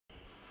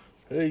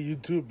Hey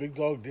YouTube, Big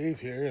Dog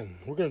Dave here, and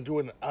we're going to do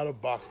an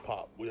out-of-box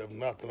pop. We have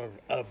not done an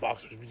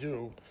out-of-box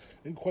review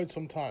in quite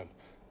some time.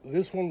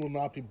 This one will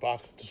not be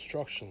box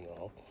destruction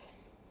though,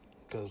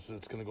 because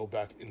it's going to go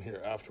back in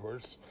here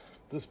afterwards.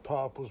 This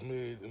pop was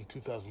made in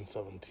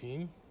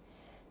 2017.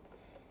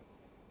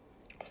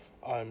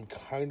 I'm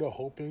kind of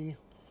hoping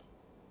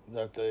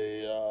that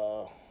they,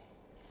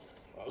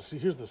 see,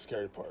 here's the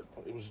scary part.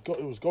 It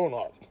was going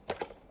up,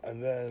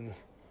 and then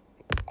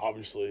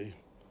obviously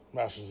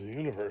Masters of the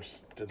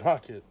Universe did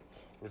not get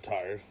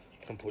retired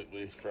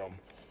completely from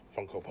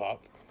Funko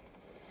Pop.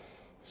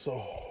 So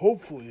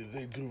hopefully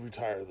they do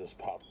retire this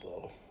pop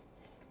though.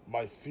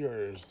 My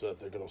fear is that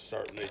they're going to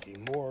start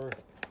making more,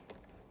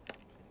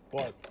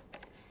 but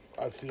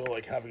I feel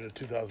like having a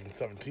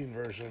 2017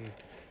 version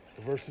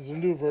versus a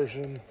new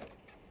version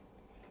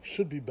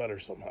should be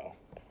better somehow.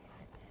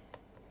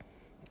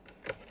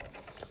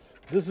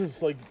 This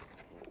is like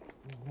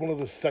one of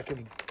the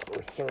second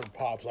or third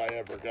pops I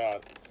ever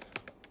got,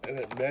 and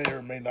it may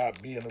or may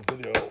not be in a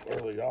video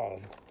early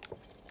on.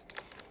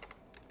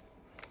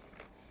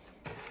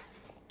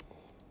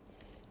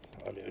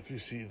 I mean, if you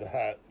see the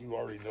hat, you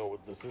already know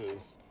what this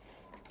is.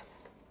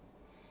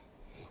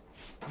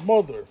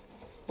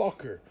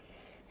 Motherfucker.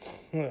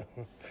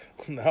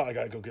 Now I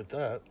gotta go get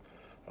that.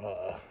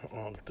 I'll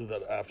do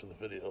that after the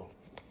video.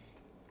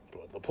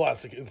 But the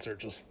plastic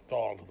insert just fell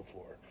onto the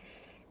floor.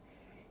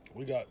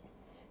 We got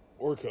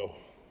Orko.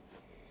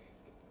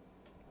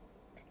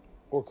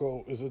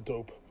 Orko is a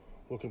dope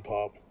looking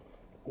pop.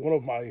 One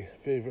of my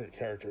favorite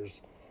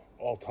characters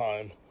all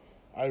time.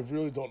 I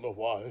really don't know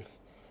why.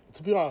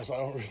 To be honest, I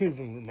don't really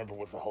even remember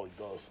what the hell he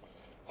does.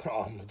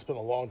 It's been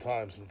a long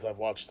time since I've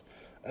watched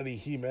any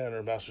He-Man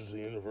or Masters of the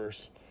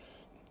Universe.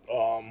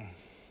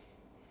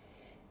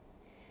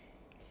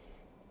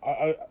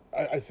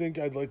 I think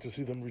I'd like to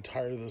see them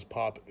retire this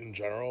pop in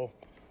general,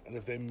 and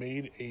if they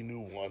made a new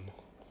one.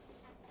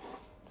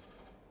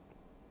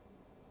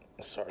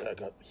 Sorry, I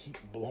got heat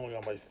blowing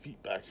on my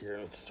feet back here,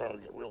 and it's starting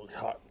to get really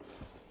hot.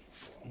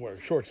 I'm wearing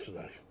shorts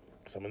today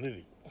because I'm an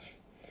idiot.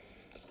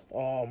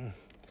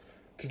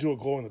 To do a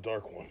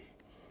glow-in-the-dark one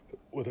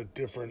with a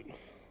different,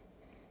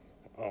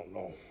 I don't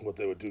know what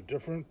they would do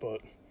different,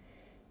 but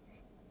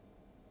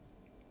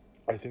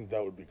I think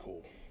that would be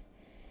cool.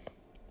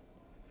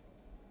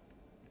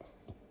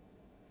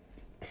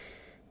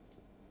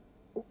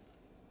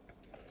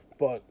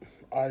 But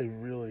I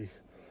really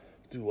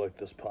do like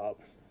this pop.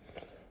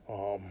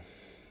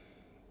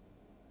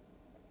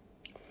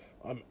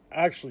 I'm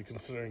actually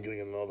considering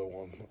getting another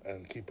one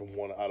and keeping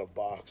one out of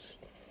box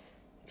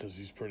because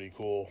he's pretty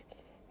cool,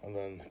 and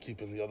then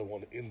keeping the other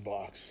one in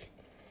box.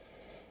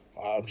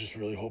 I'm just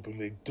really hoping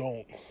they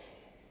don't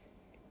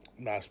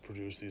mass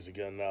produce these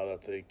again now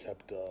that they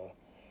kept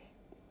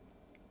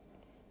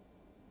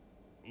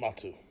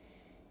Matu,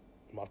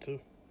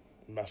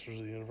 Masters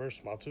of the Universe,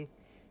 Matu.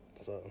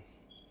 So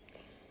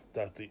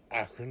that the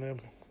acronym.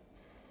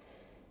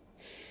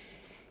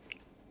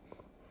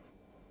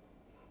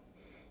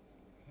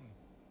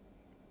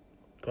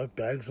 Do I have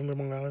bags under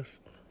my eyes?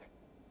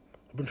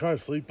 I've been trying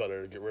to sleep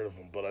better to get rid of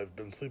them, but I've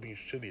been sleeping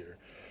shittier.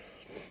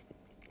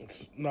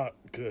 It's not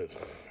good.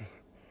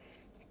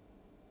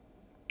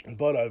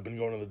 But I've been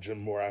going to the gym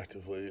more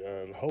actively,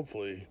 and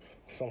hopefully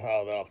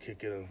somehow that'll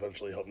kick in and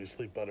eventually help me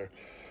sleep better.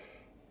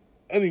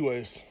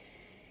 Anyways,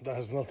 that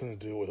has nothing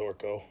to do with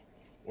Orko.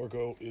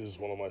 Orko is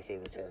one of my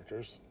favorite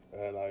characters,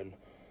 and I'm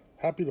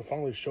happy to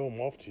finally show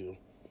him off to you.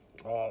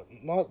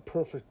 Not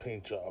perfect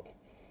paint job.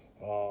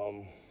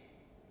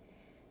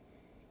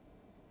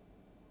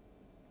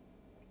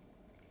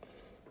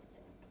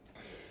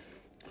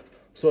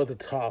 So at the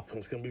top,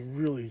 it's going to be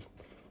really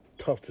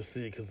tough to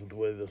see because of the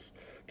way this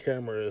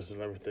camera is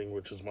and everything,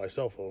 which is my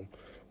cell phone.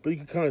 But you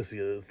can kind of see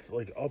it. It's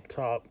like up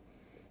top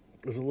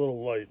is a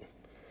little light,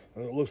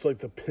 and it looks like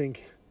the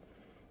pink,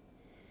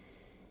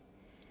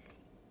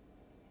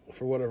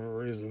 for whatever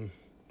reason,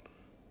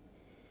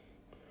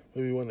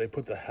 maybe when they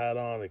put the hat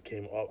on, it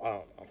came up. I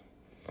don't know.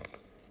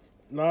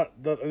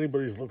 Not that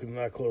anybody's looking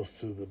that close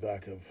to the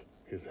back of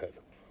his head.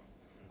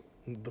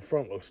 The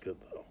front looks good,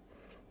 though.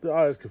 The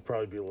eyes could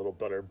probably be a little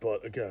better,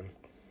 but again,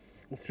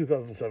 it's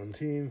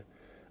 2017,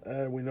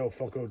 and we know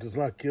Funko does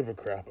not give a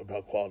crap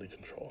about quality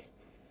control.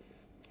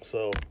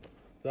 So,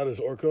 that is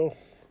Orko.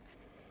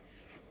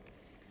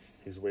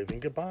 He's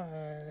waving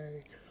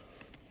goodbye.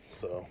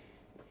 So,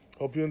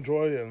 hope you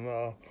enjoy, and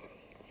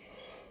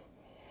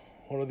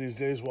one of these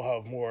days we'll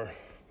have more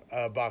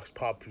out-of-box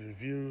pop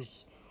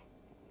reviews,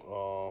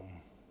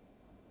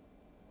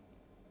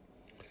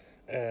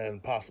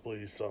 and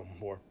possibly some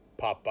more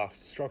pop box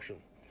destruction,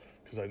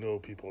 because I know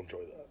people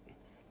enjoy that.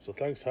 So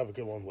thanks, have a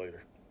good one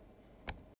later.